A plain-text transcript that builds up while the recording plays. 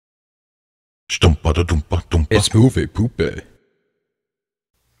It's Moviepoopie.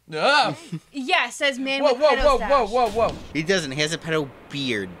 Ah! Yeah, says man Whoa, with whoa, pedo whoa, stash. whoa, whoa, whoa. He doesn't. He has a pedo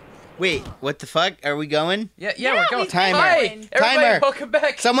beard. Wait, what the fuck? Are we going? Yeah, Yeah, we're going. we've been Hi, going. everybody, Timer. welcome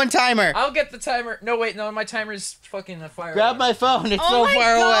back. Someone timer. I'll get the timer. No, wait, no, my timer's fucking fire. Grab my phone. It's Oh so my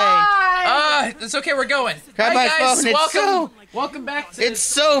far away. God. It's okay, we're going. Grab Hi, my guys, phone, it's welcome. Welcome back to It's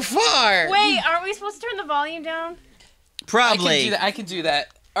so far. Wait, aren't we supposed to turn the volume down? Probably. I can do that.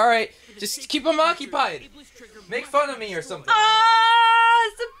 Alright, just keep them occupied. Make fun of me or something.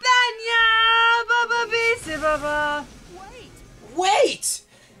 Ah, Sabanya, Baba Baba. Wait!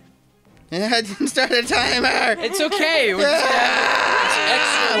 I didn't start a timer. It's okay. We're just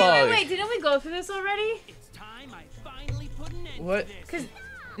extra long. Wait, didn't we go through this already? What? Cause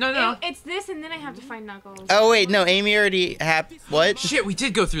No. it's this, and then I have to find Knuckles. Oh wait, no. Amy already what? Shit, we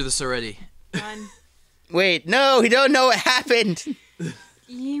did go through this already. Done. Wait, no. He don't know what happened.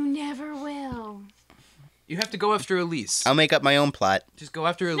 You never will. You have to go after Elise. I'll make up my own plot. Just go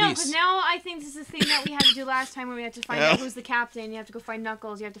after No, Elise. because now I think this is the thing that we had to do last time, where we had to find out who's the captain. You have to go find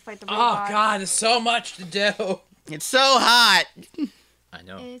Knuckles. You have to fight the Oh robot. god, there's so much to do. It's so hot. I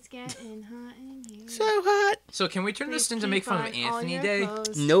know. It's getting hot in here. So hot. So can we turn Please this into keep make fun of on all Anthony your Day?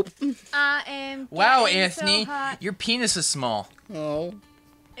 clothes. Nope. I am. Wow, getting Anthony, So hot. your penis is small. Oh.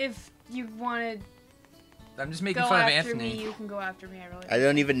 If you want to I'm just making go fun of after Anthony. me, you can go after me. I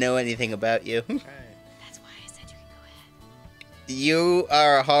don't even know anything about you. That's why I said you can go ahead. You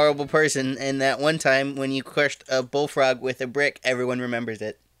are a horrible person, and that one time when you crushed a bullfrog with a brick, everyone remembers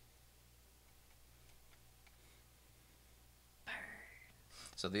it.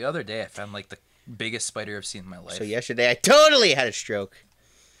 So the other day I found like the biggest spider I've seen in my life. So yesterday I totally had a stroke.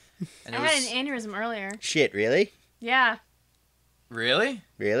 And I it had was... an aneurysm earlier. Shit, really? Yeah. Really?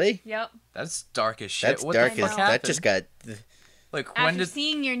 Really? Yep. That's dark as shit. That's what dark the as fuck that happened? just got. Like After when did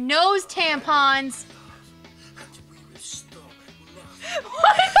seeing your nose tampons.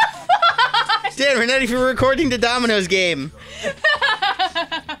 What the fuck? Dan, we're not even recording the Domino's game.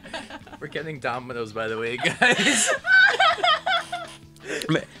 we're getting Dominoes by the way, guys?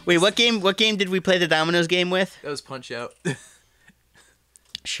 Wait, what game did we play the Domino's game with? That was Punch Out.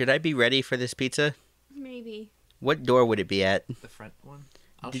 Should I be ready for this pizza? Maybe. What door would it be at? The front one.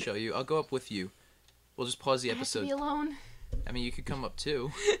 I'll show you. I'll go up with you. We'll just pause the I have to episode. be alone. I mean, you could come up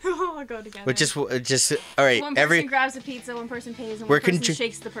too. We'll go together. But just all right. One person grabs a pizza, one person pays, and We're one person conjo-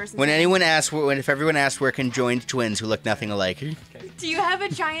 shakes the person. When anyone asks, if everyone asks, we're conjoined twins who look nothing alike. Do you have a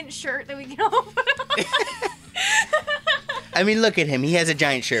giant shirt that we can all put on? I mean, look at him. He has a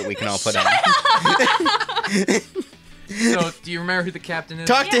giant shirt we can all put on. So, do you remember who the captain is?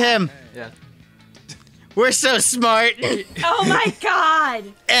 Talk to him. Yeah. We're so smart. Oh my god!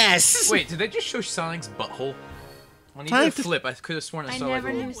 S. Wait, did they just show Sonic's butthole? When he Sonic did a flip, I could have sworn I I saw never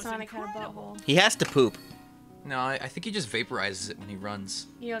like a knew little... Sonic had a butthole. He has to poop. No, I think he just vaporizes it when he runs.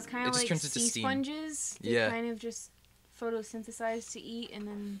 You know, it's kind It of just like turns into sea steam. sponges. They Yeah. kind of just photosynthesize to eat, and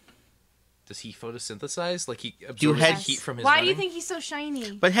then... Does he photosynthesize? Like he Do absorbs the head- heat from his Why do you running? think he's so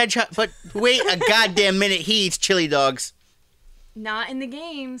shiny? But wait a goddamn minute. He eats chili dogs. Not in the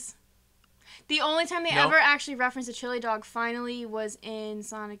games. The only time they No. ever actually referenced a chili dog finally was in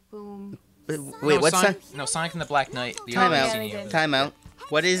Sonic Boom. Wait, no, what's Sonic, that? No, Sonic and the Black Knight. The Time only out. yeah, scene they you did. ever- Time out.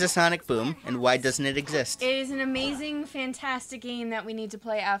 What is a Sonic Boom, and why doesn't it exist? It is an amazing, fantastic game that we need to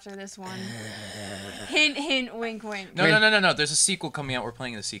play after this one. Hint, hint, wink, wink. No. There's a sequel coming out. We're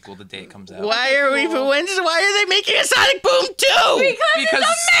playing the sequel the day it comes out. Why are we? cool. Why are they making a Sonic Boom 2? Because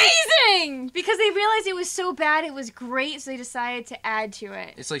it's amazing! Because they realized it was so bad, it was great, so they decided to add to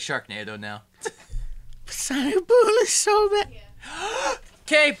it. It's like Sharknado now. Sonic Boom is so bad.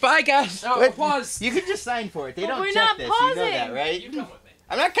 Okay, bye guys. Oh, What? pause. You can just sign for it. They But don't we're check not this. You know that, pausing. right? You come with me.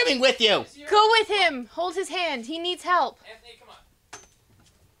 I'm not coming with you. Go with him! Hold his hand. He needs help. Anthony, come on.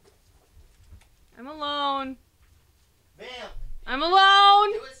 I'm alone. Bam. I'm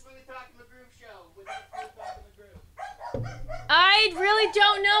alone! Do a Smooth Talking McGroove show with Smooth Talking McGroove. I really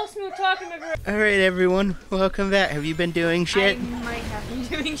don't know Smooth Talking McGrew. All right, everyone. Welcome back. Have you been doing shit? I might have been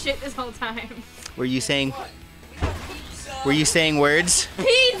doing shit this whole time. Were you saying words?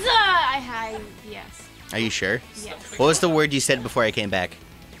 Pizza! Yes. Are you sure? Yes. What was the word you said before I came back?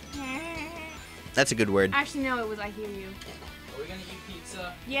 That's a good word. Actually, no, it was I hear you. Are we gonna eat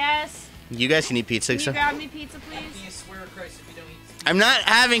pizza? Yes. You guys can eat pizza. Can you So. grab me pizza, please? Anthony, I swear to Christ if you don't eat. I'm not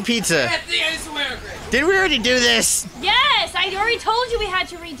having pizza. Anthony, I swear to Christ. Did we already do this? Yes! I already told you we had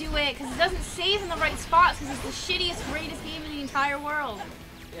to redo it because it doesn't save in the right spots because it's the shittiest, greatest game in the entire world.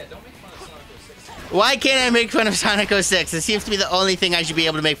 Yeah, don't make fun of Sonic 06. Why can't I make fun of Sonic 06? It seems to be the only thing I should be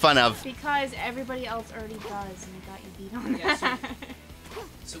able to make fun of. Because everybody else already does and they got you beat on Yeah, that.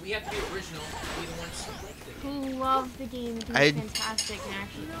 So we have to be original. Be the ones selected. Who loved the game? It was fantastic, and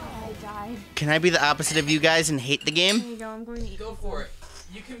actually, I died. Can I be the opposite of you guys and hate the game? There you go. I'm going to eat. Go for it.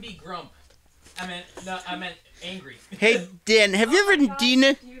 You can be grump. I meant angry. Hey Dan, have you ever do you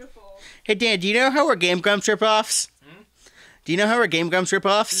know? Beautiful. Hey Dan, do you know how we're Game Grumps ripoffs? Hmm? Do you know how we're Game Grumps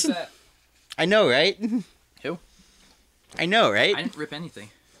ripoffs? Who's that? I know, right? Who? I know, right? I didn't rip anything.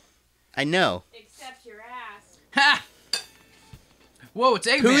 I know. Except your ass. Ha! Whoa, it's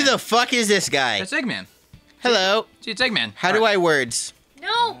Eggman. Who the fuck is this guy? That's Eggman. Hello. See, it's Eggman. How do I words?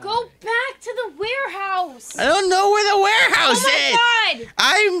 No, go back to the warehouse. I don't know where the warehouse is. Oh my God!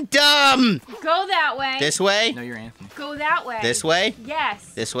 I'm dumb. Go that way. This way? No, you're Anthony. Go that way. This way?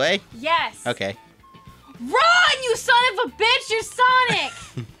 Yes. This way? Yes. Okay. Run, you son of a bitch! You're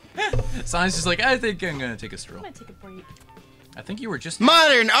Sonic. Sonic's just like, I think I'm gonna take a stroll. I'm gonna take a break. I think you were just.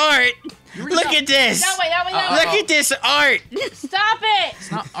 Modern art. You were Look just- at this. That way. That way. That Look way. at this art. Stop it.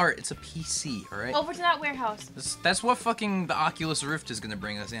 It's not art. It's a PC. All right. Over to that warehouse. That's what fucking the Oculus Rift is gonna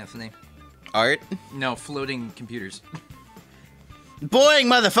bring us, Anthony. Art? No, floating computers. Boing,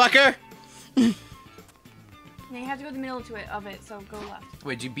 motherfucker. Now you have to go to the middle of it, so go left.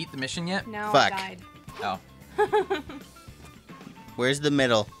 Wait, did you beat the mission yet? No, Fuck. I died. Oh. Where's the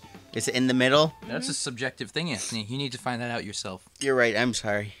middle? Is it in the middle? That's a subjective thing, Anthony. You need to find that out yourself. You're right. I'm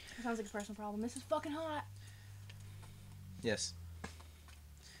sorry. That sounds like a personal problem. This is fucking hot. Yes.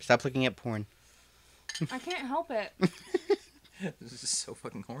 Stop looking at porn. I can't help it. This is so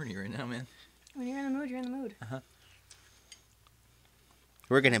fucking horny right now, man. When you're in the mood, you're in the mood.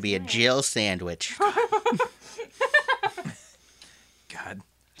 We're gonna be a Jill sandwich. God.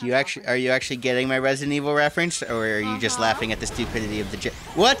 Are you actually getting my Resident Evil reference, or are you just laughing at the stupidity of the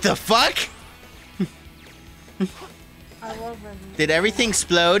What the fuck? I love Resident Did everything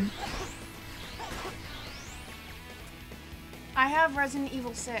explode? I have Resident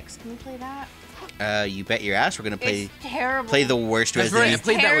Evil 6. Can we play that? You bet your ass we're gonna play It's terrible. the worst That's Resident right, I Evil.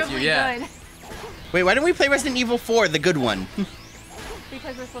 played that with you, Terribly yeah. good. Wait, why don't we play Resident Evil 4, the good one?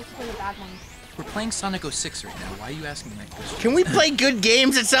 Because we're supposed to play the bad one. We're playing Sonic 06 right now. Why are you asking that question? Can we play good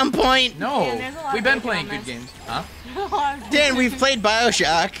games at some point? No, Yeah, there's a lot we've of been bacon playing on good this. games. Huh? Dan, we've played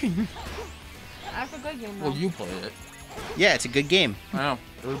Bioshock. That's a good game, though. Well, you played it. Yeah, it's a good game. I know.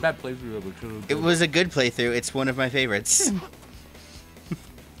 It was a bad playthrough, but It was a good playthrough. It's one of my favorites.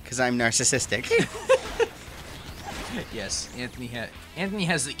 Because I'm narcissistic. Yes, Anthony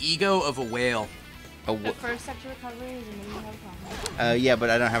has the ego of a whale. The first step to recovery is admitting you have a problem. Yeah, but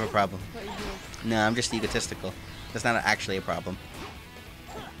I don't have a problem. But you do. No, I'm just egotistical. That's not actually a problem.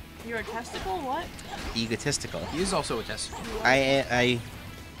 You're a testicle? What? Egotistical. He is also a testicle. I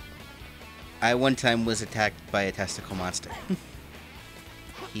one time was attacked by a testicle monster.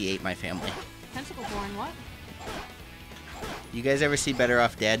 He ate my family. Tentacle born, what? You guys ever see Better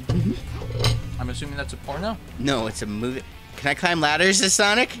Off Dead? I'm assuming that's a porno? No, it's a movie. Can I climb ladders as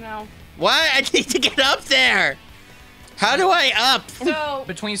Sonic? No. Why? I need to get up there! How do I up? So,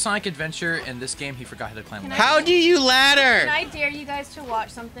 Between Sonic Adventure and this game, he forgot how to climb Can I- ladders. How do you ladder? can I dare you guys to watch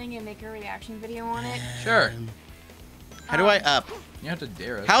something and make a reaction video on it? Sure. How do I up? You have to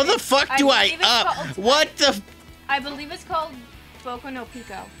dare us. How the fuck do I believe it's up? called- What the? I believe it's called Boku no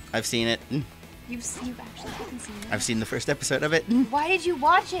Pico. I've seen it. You've actually fucking seen it. I've seen the first episode of it. Why did you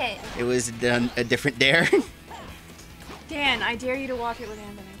watch it? It was done a different dare. Dan, I dare you to watch it with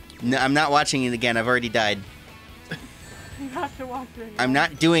Anthony. No, I'm not watching it again. I've already died. You have to watch it. I'm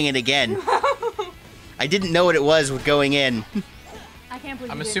not doing it again. I didn't know what it was going in. I can't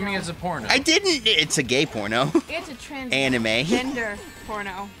believe I'm you assuming didn't it's a porno. I didn't. It's a gay porno. know. It's a trans Anime. gender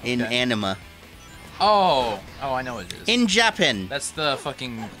porno. In Okay. anima. Oh, I know what it is. In Japan. That's the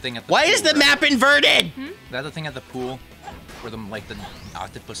fucking thing at the Why pool, is the right? map inverted? Is that the thing at the pool? Where the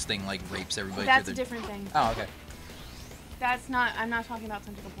octopus thing rapes everybody That's through a the... different thing. Oh, okay. That's not. I'm not talking about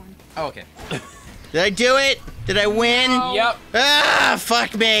tentacle porn. Oh, okay. Did I do it? Did I win? No. Yep. Ah,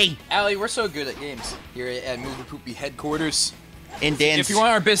 fuck me. Allie, we're so good at games here at Moviepoopie headquarters. In dance. If you want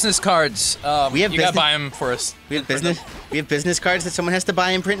our business cards, We have you gotta business- buy them for us. we have business. We have business cards that someone has to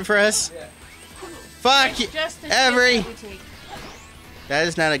buy and print for us. Yeah. Fuck you. It's just the shit Every. that we take. That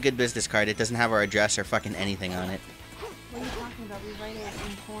is not a good business card. It doesn't have our address or fucking anything on it. What are you talking about? We write it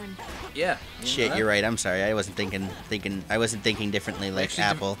in porn. Yeah. Shit, you're right. I'm sorry. I wasn't thinking. I wasn't thinking differently like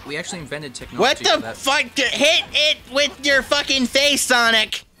Apple. We actually invented technology. What for the that. fuck? Hit it with your fucking face,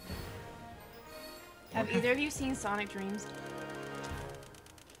 Sonic. Have either of you seen Sonic Dreams?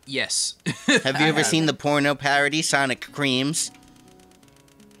 Yes. Have you ever seen the porno parody Sonic Creams?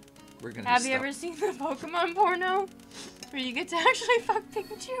 We're gonna Have you stop. ever seen the Pokemon porno? Where you get to actually fuck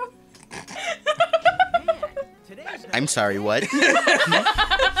Pikachu? I'm sorry, what?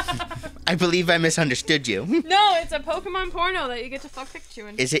 I believe I misunderstood you. No, it's a Pokemon porno that you get to fuck Pikachu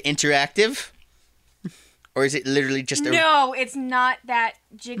in. Is it interactive? Or is it literally just a... No, it's not that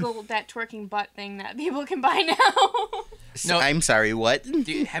jiggle, that twerking butt thing that people can buy now. No. I'm sorry, what?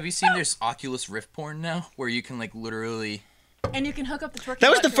 Have you seen there's Oculus Rift porn now? Where you can, like, literally... And you can hook up the twerking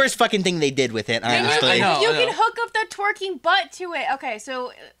That was butt the to first fucking thing they did with it, And honestly. I know. you can hook up the twerking butt to it. Okay,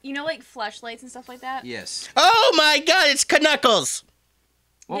 so, you know, like, fleshlights and stuff like that? Yes. Oh my god, it's Knuckles!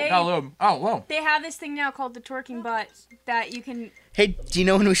 Oh, They- whoa. They have this thing now called the twerking butt that you can... Hey, do you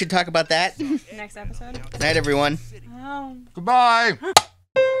know when we should talk about that? Next episode. Night, everyone. Oh. Goodbye.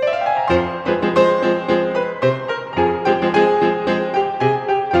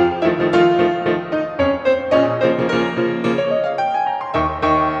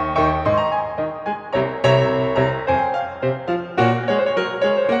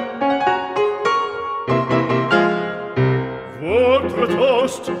 Votre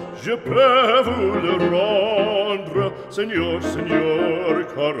toast, je peux vous le rendre, Seigneur, Seigneur,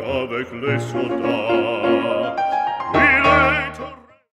 car avec les soldats